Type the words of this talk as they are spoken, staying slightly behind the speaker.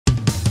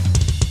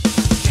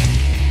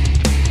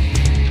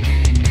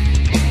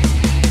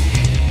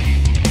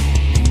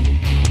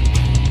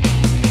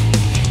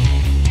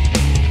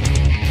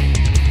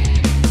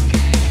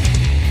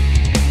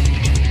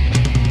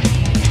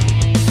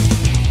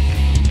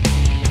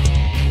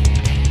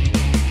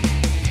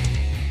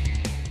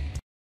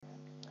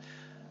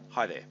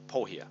Hi there,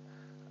 Paul here.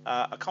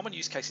 A common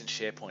use case in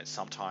SharePoint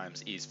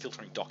sometimes is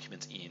filtering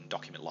documents in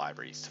document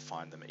libraries to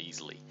find them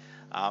easily.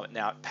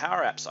 Now,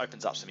 PowerApps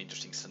opens up some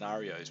interesting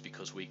scenarios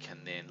because we can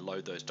then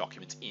load those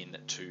documents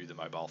into the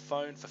mobile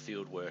phone for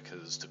field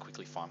workers to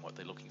quickly find what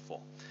they're looking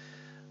for.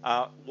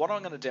 What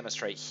I'm going to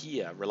demonstrate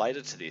here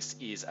related to this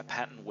is a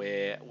pattern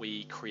where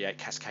we create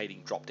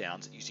cascading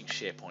dropdowns using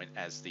SharePoint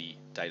as the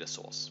data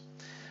source.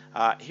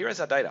 Here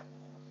is our data.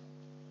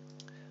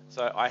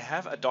 So I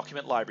have a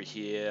document library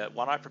here,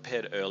 one I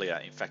prepared earlier.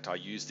 In fact, I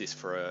used this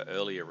for an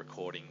earlier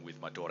recording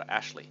with my daughter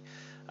Ashley.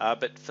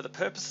 But for the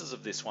purposes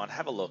of this one,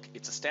 have a look.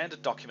 It's a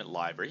standard document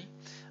library.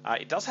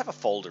 It does have a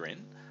folder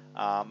in,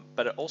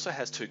 but it also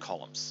has two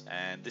columns.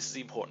 And this is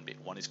the important bit.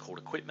 One is called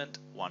equipment,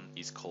 one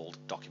is called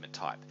document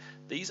type.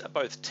 These are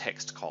both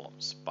text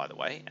columns, by the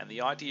way. And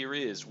the idea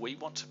is we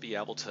want to be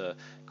able to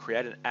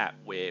create an app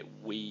where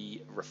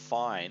we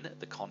refine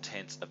the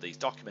contents of these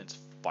documents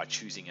by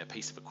choosing a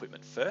piece of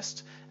equipment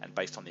first, and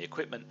based on the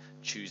equipment,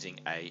 choosing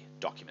a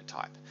document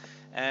type.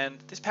 And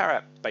this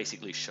PowerApp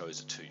basically shows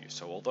it to you.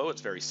 So although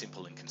it's very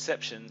simple in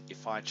conception,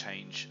 if I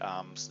change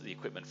the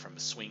equipment from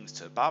swings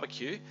to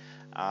barbecue,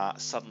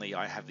 suddenly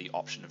I have the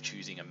option of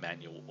choosing a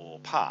manual or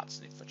parts.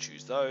 And if I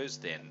choose those,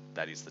 then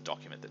that is the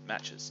document that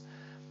matches.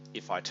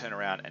 If I turn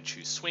around and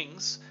choose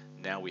swings,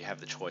 now we have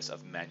the choice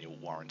of manual,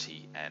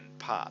 warranty, and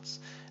parts.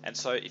 And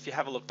so if you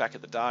have a look back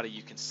at the data,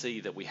 you can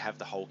see that we have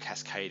the whole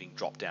cascading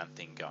drop-down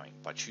thing going.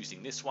 By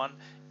choosing this one,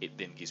 it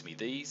then gives me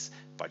these.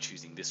 By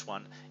choosing this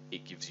one,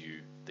 it gives you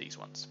these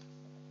ones.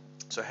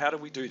 So how do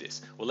we do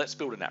this? Well, let's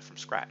build an app from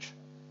scratch.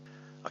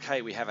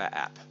 Okay, we have our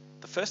app.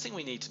 The first thing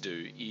we need to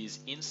do is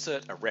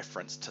insert a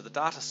reference to the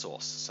data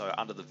source. So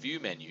under the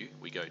View menu,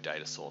 we go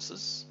Data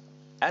Sources,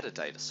 Add a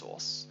Data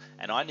Source,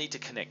 and I need to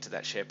connect to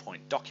that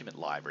SharePoint document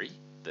library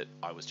that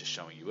I was just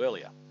showing you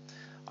earlier.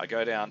 I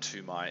go down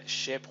to my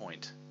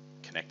SharePoint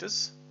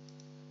connectors,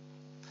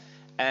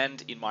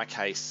 and in my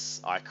case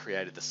I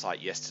created the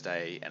site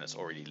yesterday and it's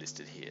already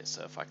listed here.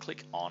 So if I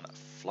click on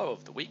Flow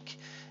of the Week,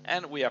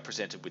 and we are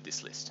presented with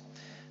this list.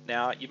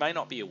 Now you may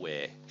not be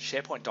aware,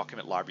 SharePoint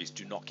document libraries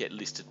do not get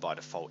listed by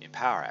default in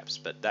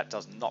PowerApps, but that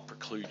does not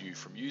preclude you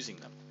from using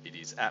them. It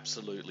is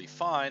absolutely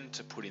fine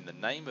to put in the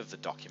name of the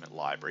document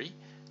library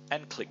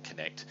and click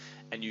connect,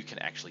 and you can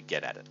actually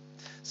get at it.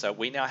 So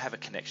we now have a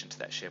connection to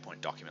that SharePoint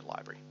document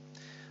library.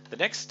 The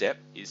next step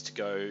is to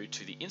go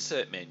to the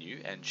insert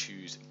menu and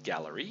choose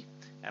gallery,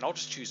 and I'll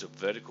just choose a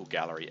vertical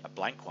gallery, a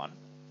blank one,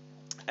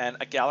 and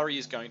a gallery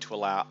is going to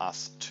allow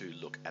us to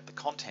look at the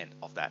content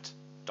of that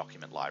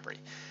document library.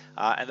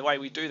 And the way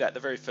we do that, the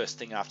very first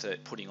thing after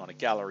putting on a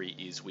gallery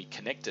is we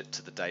connect it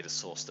to the data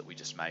source that we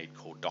just made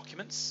called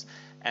documents,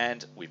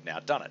 and we've now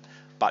done it.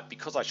 But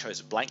because I chose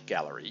a blank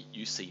gallery,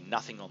 you see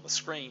nothing on the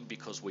screen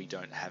because we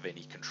don't have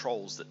any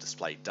controls that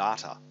display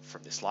data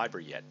from this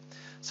library yet.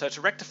 So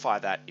to rectify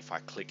that, if I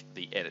click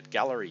the Edit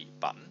Gallery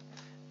button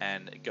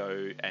and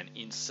go and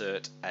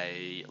insert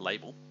a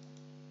label,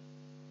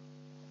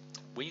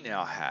 we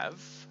now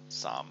have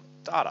some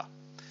data.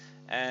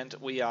 And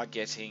we are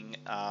getting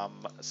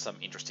some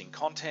interesting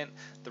content.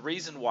 The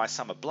reason why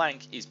some are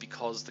blank is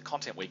because the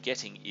content we're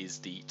getting is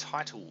the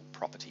title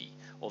property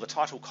or the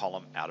title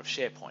column out of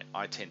SharePoint.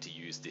 I tend to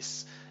use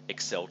this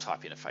Excel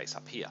type interface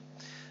up here.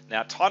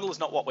 Now, title is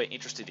not what we're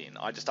interested in.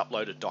 I just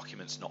uploaded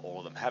documents, not all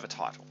of them have a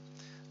title.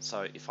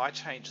 So if I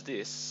change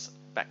this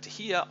back to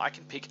here, I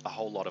can pick a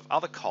whole lot of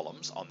other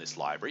columns on this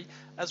library,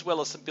 as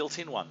well as some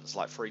built-in ones.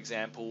 Like for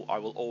example, I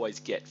will always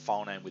get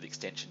file name with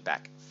extension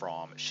back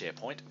from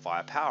SharePoint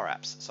via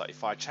PowerApps. So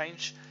if I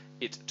change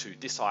it to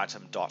this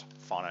item dot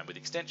file name with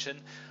extension,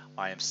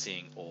 I am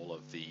seeing all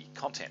of the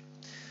content.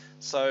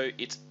 So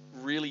it's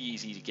really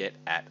easy to get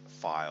at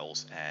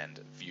files and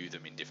view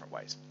them in different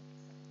ways.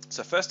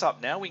 So first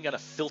up, now we're going to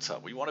filter.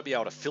 We want to be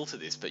able to filter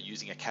this, but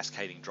using a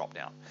cascading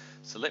dropdown.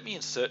 So let me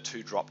insert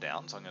two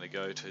dropdowns. I'm going to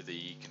go to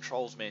the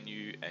controls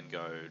menu and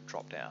go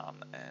dropdown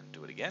and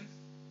do it again.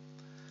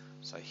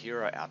 So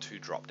here are our two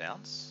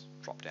dropdowns,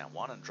 dropdown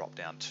 1 and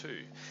dropdown 2.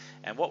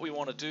 And what we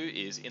want to do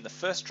is in the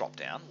first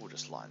dropdown, we'll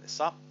just line this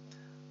up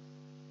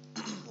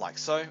like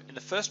so. In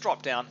the first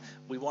dropdown,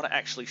 we want to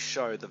actually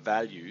show the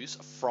values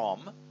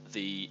from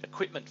the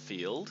equipment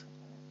field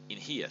in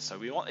here. So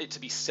we want it to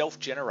be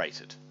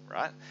self-generated,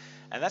 right?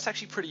 And that's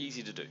actually pretty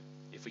easy to do.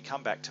 If we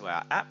come back to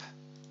our app,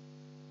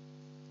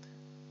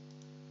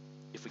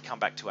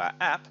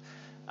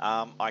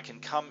 I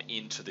can come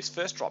into this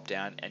first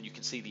drop-down and you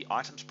can see the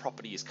items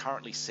property is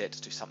currently set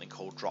to something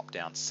called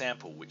drop-down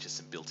sample, which is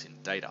some built-in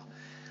data.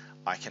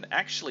 I can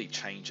actually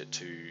change it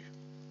to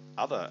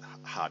other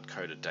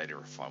hard-coded data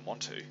if I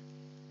want to,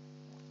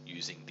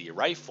 using the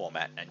array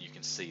format, and you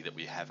can see that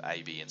we have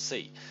A, B, and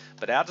C.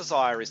 But our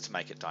desire is to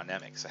make it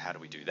dynamic, so how do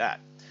we do that?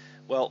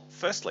 Well,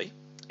 firstly,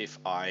 if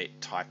I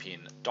type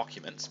in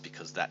documents,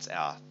 because that's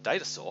our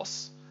data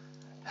source,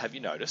 have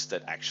you noticed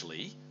that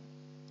actually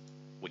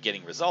we're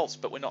getting results,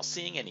 but we're not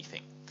seeing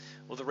anything?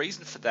 Well, the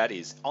reason for that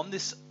is on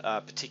this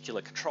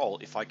particular control,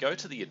 if I go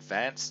to the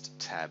Advanced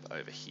tab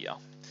over here,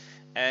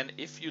 And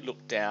if you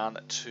look down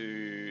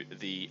to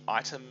the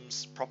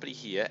items property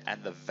here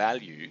and the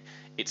value,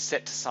 it's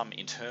set to some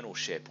internal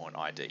SharePoint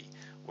ID.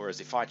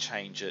 Whereas if I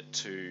change it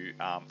to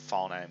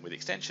file name with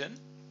extension,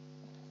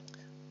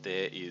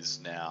 there is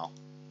now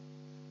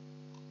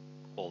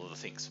all of the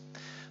things.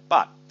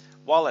 But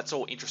while that's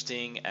all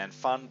interesting and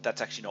fun,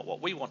 that's actually not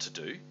what we want to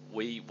do.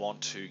 We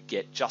want to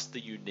get just the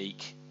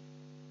unique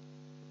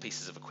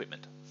pieces of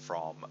equipment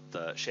from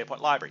the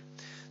SharePoint library.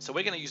 So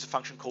we're going to use a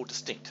function called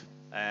distinct,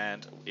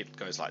 and it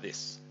goes like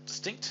this.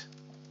 Distinct,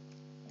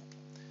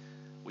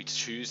 we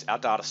choose our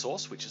data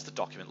source, which is the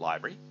document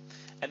library,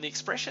 and the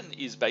expression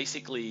is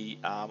basically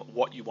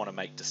what you want to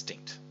make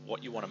distinct,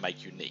 what you want to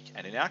make unique,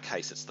 and in our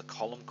case it's the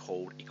column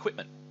called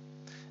equipment.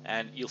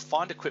 And you'll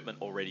find equipment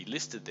already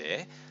listed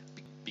there.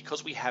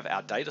 Because we have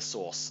our data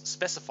source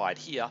specified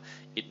here,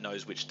 it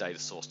knows which data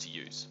source to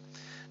use.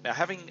 Now,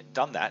 having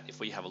done that, if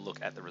we have a look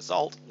at the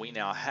result, we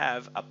now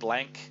have a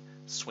blank,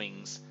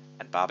 swings,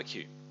 and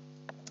barbecue.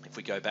 If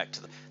we go back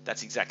to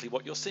that's exactly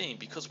what you're seeing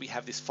because we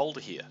have this folder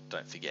here,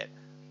 don't forget,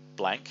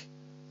 blank,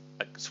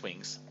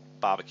 swings,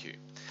 barbecue.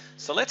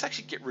 So let's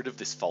actually get rid of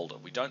this folder.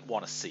 We don't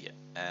want to see it.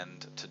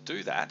 And to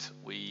do that,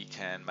 we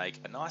can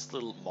make a nice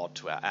little mod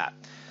to our app.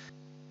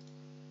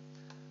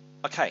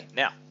 Okay,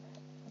 now,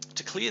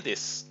 to clear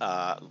this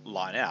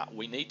line out,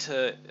 I need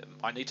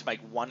to make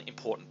one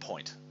important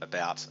point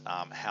about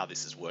how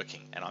this is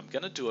working, and I'm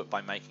going to do it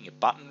by making a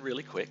button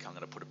really quick. I'm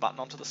going to put a button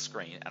onto the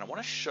screen, and I want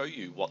to show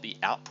you what the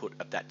output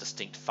of that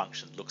distinct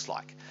function looks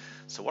like.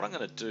 So what I'm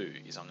going to do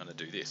is I'm going to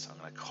do this. I'm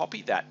going to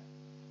copy that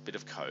bit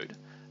of code,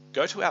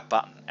 go to our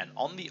button, and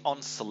on the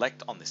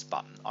onSelect on this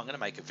button, I'm going to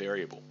make a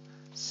variable,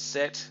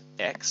 set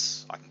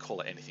x. I can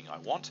call it anything I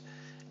want,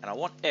 and I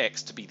want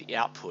x to be the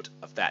output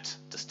of that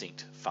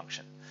distinct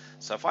function.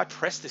 So if I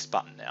press this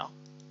button now,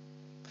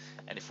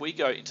 and if we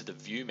go into the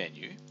view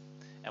menu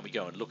and we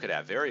go and look at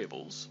our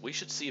variables, we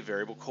should see a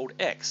variable called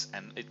x,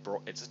 and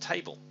it's a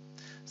table.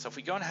 So if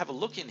we go and have a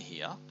look in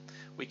here,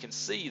 we can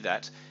see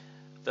that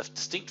the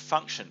distinct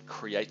function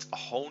creates a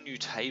whole new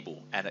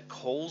table, and it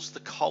calls the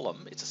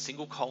column, it's a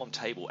single column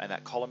table, and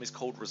that column is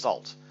called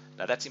result.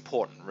 Now that's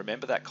important,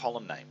 remember that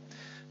column name,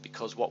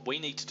 because what we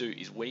need to do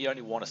is we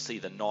only want to see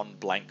the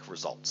non-blank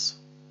results,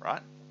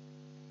 right?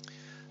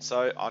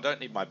 So I don't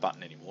need my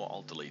button anymore,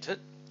 I'll delete it.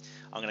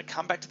 I'm going to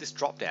come back to this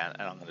drop down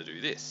and I'm going to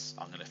do this.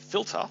 I'm going to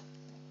filter,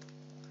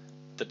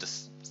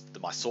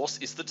 my source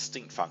is the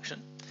distinct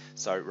function.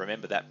 So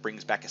remember that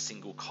brings back a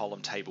single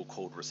column table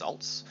called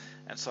results.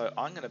 And so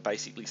I'm going to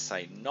basically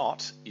say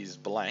not is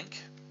blank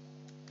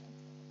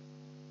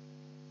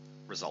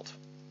result.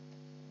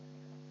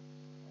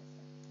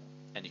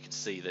 And you can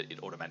see that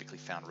it automatically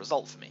found a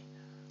result for me.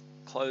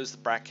 Close the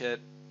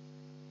bracket,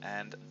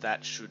 and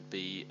that should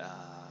be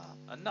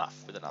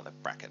enough with another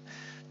bracket.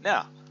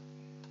 Now,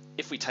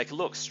 if we take a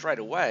look straight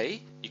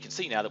away, you can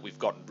see now that we've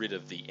gotten rid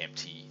of the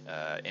empty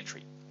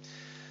entry.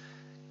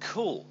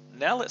 Cool.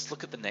 Now let's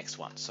look at the next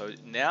one. So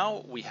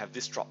now we have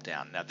this drop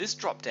down. Now this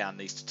drop down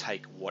needs to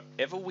take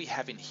whatever we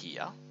have in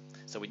here.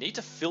 So we need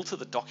to filter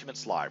the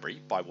documents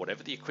library by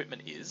whatever the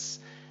equipment is.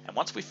 And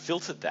once we've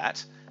filtered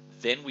that,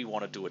 then we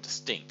want to do a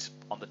distinct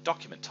on the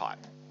document type.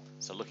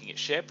 So looking at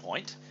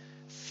SharePoint,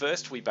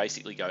 first we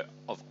basically go,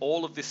 of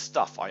all of this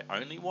stuff, I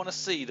only want to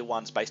see the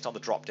ones based on the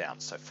drop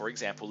down. So for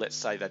example, let's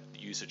say that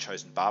user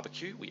chosen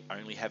barbecue, we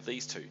only have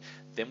these two.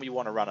 Then we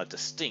want to run a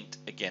distinct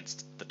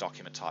against the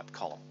document type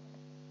column.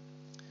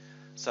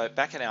 So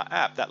back in our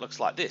app, that looks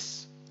like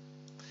this.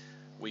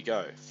 We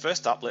go,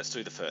 first up, let's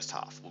do the first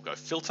half. We'll go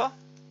filter.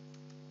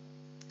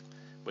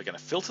 We're going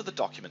to filter the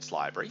documents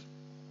library,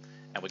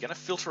 and we're going to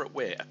filter it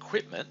where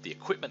equipment, the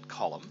equipment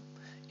column,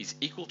 is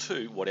equal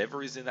to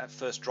whatever is in that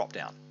first drop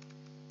down.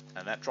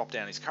 And that drop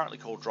down is currently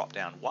called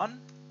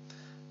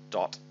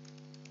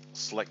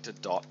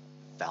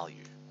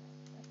dropdown1.selected.value.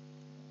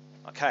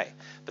 Okay,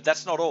 but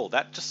that's not all.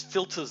 That just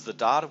filters the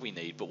data we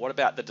need, but what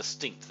about the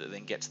distinct that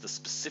then gets the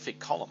specific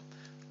column?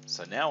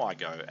 So now I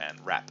go and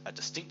wrap a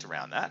distinct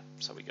around that.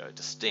 So we go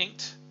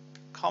distinct,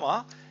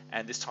 comma,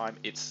 and this time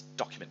it's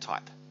document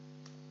type.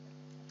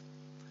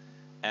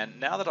 And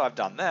now that I've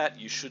done that,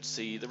 you should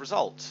see the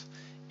result.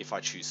 If I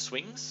choose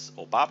swings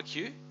or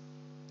barbecue,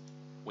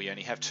 we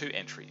only have 2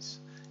 entries.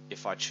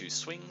 If I choose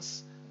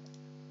swings,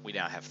 we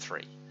now have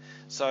 3.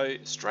 So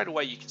straight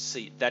away you can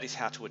see that is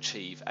how to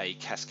achieve a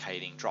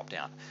cascading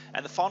dropdown.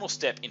 And the final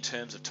step in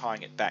terms of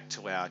tying it back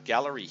to our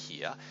gallery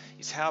here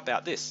is how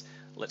about this?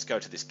 Let's go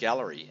to this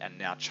gallery and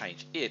now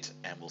change it,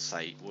 and we'll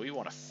say we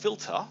want to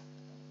filter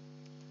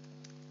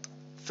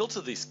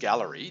this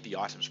gallery, the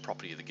items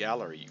property of the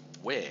gallery,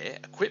 where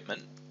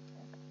equipment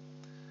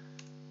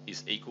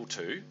is equal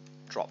to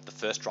the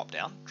first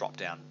dropdown,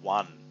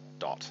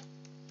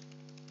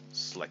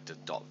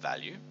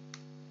 dropdown1.selected.value.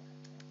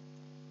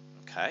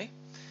 Okay,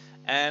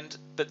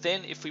 But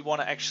then if we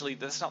want to actually,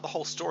 that's not the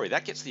whole story.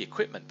 That gets the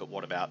equipment, but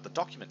what about the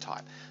document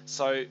type?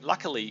 So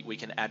luckily we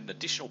can add an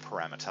additional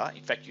parameter.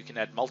 In fact, you can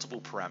add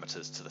multiple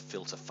parameters to the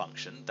filter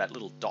function. That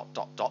little dot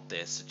dot dot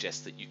there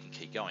suggests that you can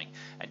keep going.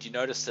 And you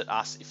notice that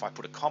if I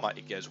put a comma,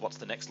 it goes, what's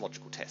the next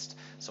logical test?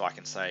 So I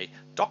can say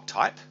doc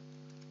type,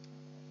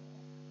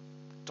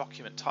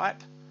 document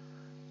type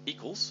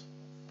equals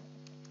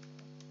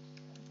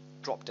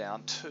drop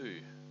down to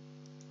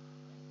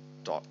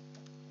dot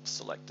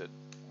selected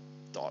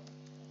dot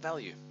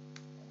value.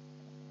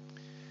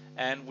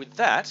 And with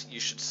that, you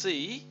should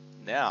see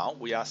now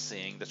we are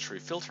seeing the true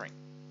filtering.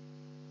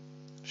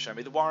 Show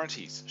me the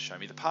warranties, show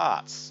me the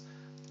parts.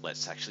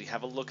 Let's actually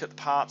have a look at the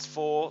parts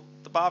for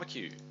the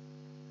barbecue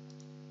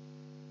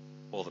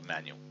or the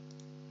manual.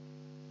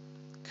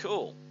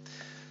 Cool.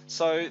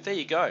 So there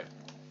you go.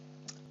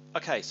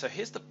 Okay, so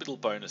here's the little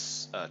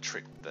bonus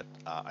trick that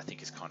I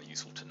think is kind of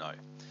useful to know.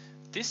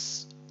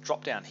 This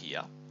drop down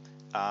here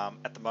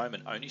at the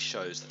moment only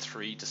shows the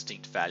 3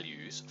 distinct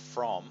values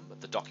from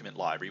the document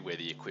library where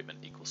the equipment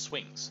equals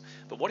swings.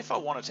 But what if I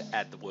wanted to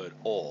add the word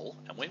all,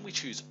 and when we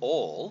choose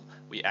all,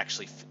 we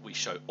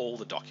show all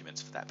the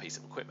documents for that piece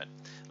of equipment.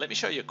 Let me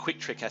show you a quick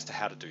trick as to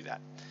how to do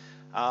that.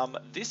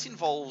 This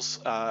involves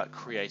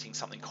creating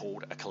something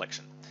called a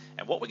collection.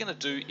 And what we're going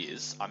to do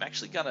is I'm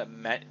actually going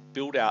to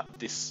build out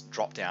this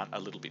drop down a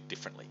little bit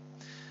differently.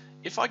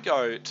 If I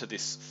go to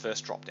this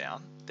first drop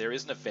down, there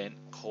is an event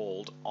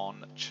called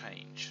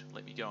onChange.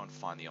 Let me go and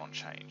find the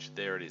onChange.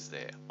 There it is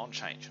there,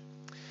 onChange.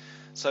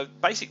 So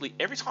basically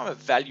every time a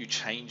value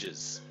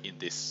changes in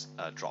this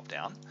drop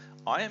down,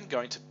 I am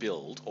going to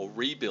build or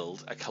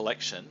rebuild a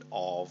collection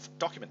of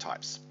document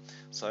types.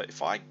 So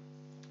if I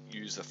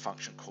use a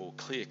function called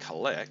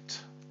clearCollect,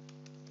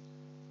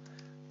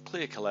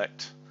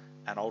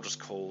 and I'll just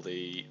call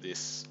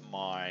this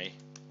my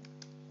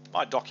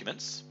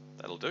documents,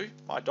 that'll do,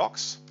 my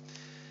docs.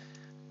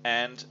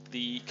 And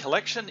the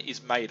collection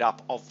is made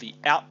up of the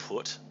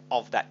output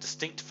of that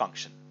distinct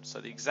function.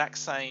 So the exact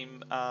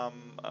same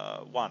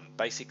one,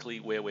 basically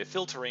where we're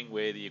filtering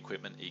where the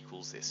equipment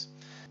equals this,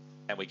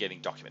 and we're getting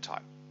document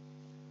type.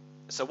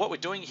 So what we're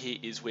doing here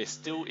is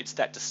it's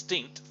that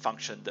distinct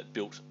function that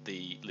built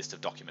the list of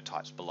document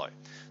types below.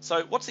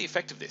 So what's the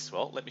effect of this?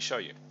 Well, let me show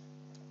you.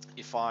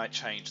 If I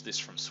change this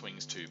from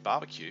swings to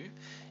barbecue,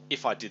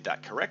 if I did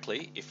that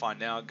correctly, if I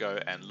now go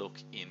and look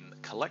in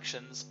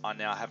collections, I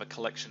now have a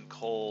collection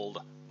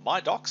called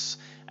my docs,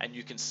 and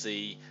you can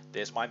see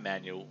there's my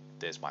manual,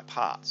 there's my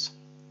parts.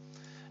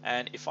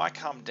 And if I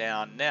come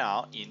down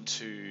now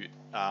into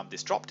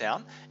this drop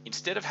down,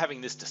 instead of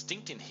having this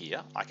distinct in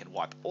here, I can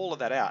wipe all of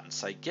that out and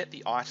say get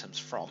the items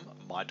from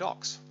my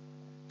docs,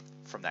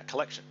 from that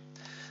collection.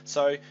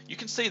 So you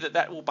can see that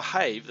that will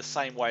behave the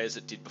same way as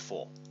it did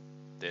before.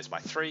 There's my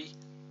 3,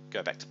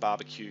 go back to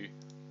barbecue,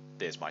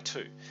 there's my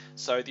 2.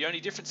 So the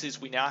only difference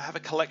is we now have a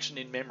collection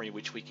in memory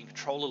which we can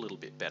control a little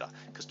bit better.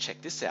 Because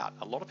check this out,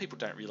 a lot of people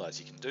don't realize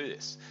you can do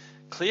this.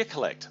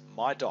 clearCollect,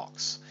 my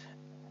docs.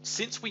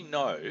 Since we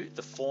know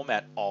the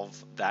format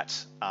of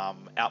that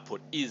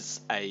output is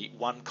a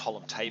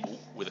 1-column table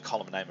with a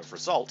column name of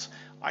result,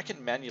 I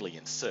can manually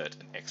insert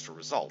an extra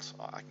result.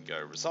 I can go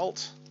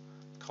result,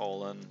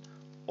 colon,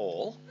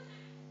 all,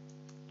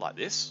 like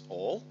this,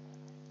 all,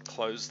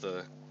 close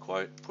the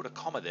quote, put a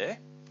comma there,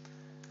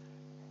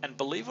 and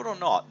believe it or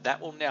not, that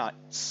will now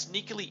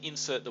sneakily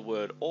insert the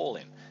word all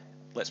in.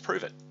 Let's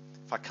prove it.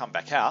 If I come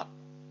back out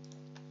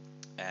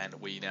and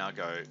we now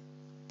go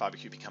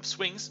barbecue becomes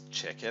swings,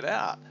 check it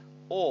out.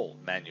 All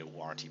manual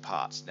warranty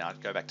parts. Now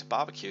go back to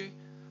barbecue,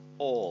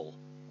 all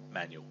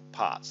manual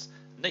parts.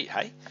 Neat,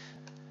 hey?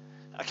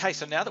 Okay,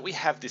 so now that we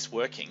have this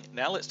working,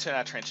 now let's turn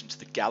our attention to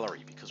the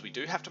gallery, because we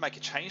do have to make a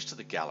change to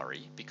the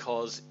gallery,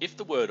 because if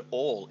the word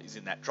all is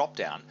in that drop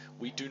down,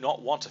 we do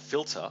not want to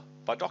filter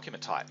by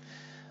document type.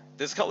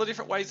 There's a couple of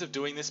different ways of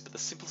doing this, but the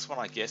simplest one,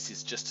 I guess,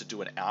 is just to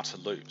do an outer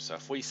loop. So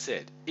if we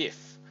said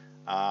if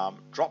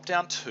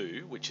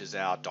dropdown2, which is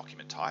our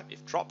document type,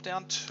 if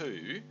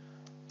dropdown2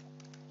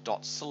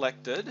 dot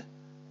selected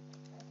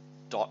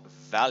dot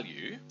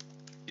value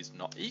is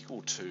not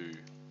equal to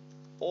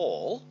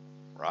all,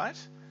 right?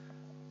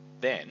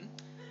 Then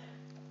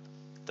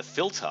the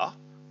filter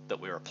that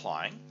we're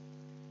applying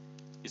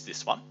is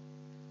this one.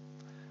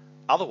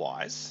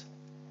 Otherwise,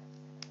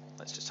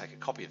 let's just take a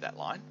copy of that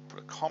line, put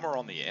a comma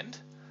on the end.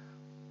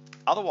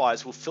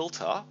 Otherwise, we'll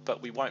filter,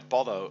 but we won't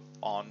bother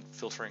on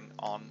filtering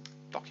on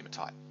document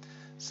type.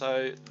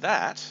 So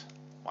that,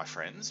 my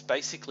friends,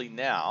 basically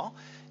now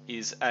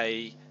is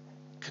a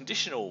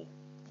conditional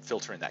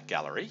filter in that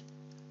gallery.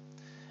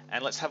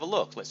 And let's have a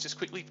look. Let's just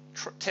quickly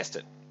test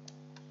it.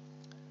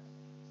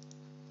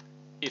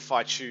 If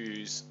I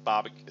choose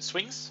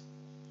swings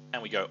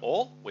and we go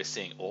all, we're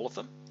seeing all of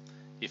them.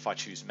 If I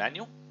choose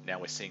manual, now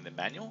we're seeing the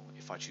manual.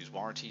 If I choose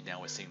warranty,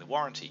 now we're seeing the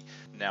warranty.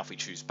 Now if we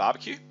choose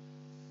barbecue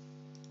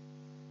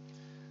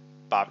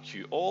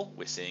all,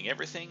 we're seeing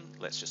everything.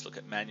 Let's just look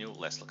at manual,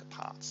 let's look at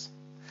parts.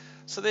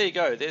 So there you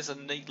go, there's a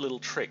neat little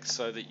trick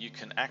so that you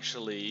can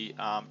actually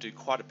do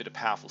quite a bit of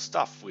powerful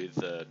stuff with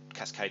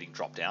cascading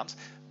drop-downs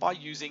by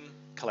using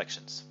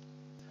collections.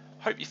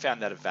 Hope you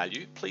found that of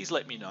value. Please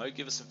let me know,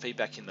 give us some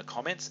feedback in the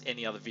comments,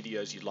 any other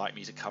videos you'd like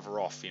me to cover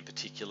off, in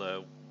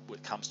particular when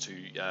it comes to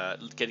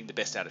getting the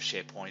best out of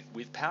SharePoint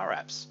with Power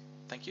Apps.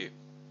 Thank you.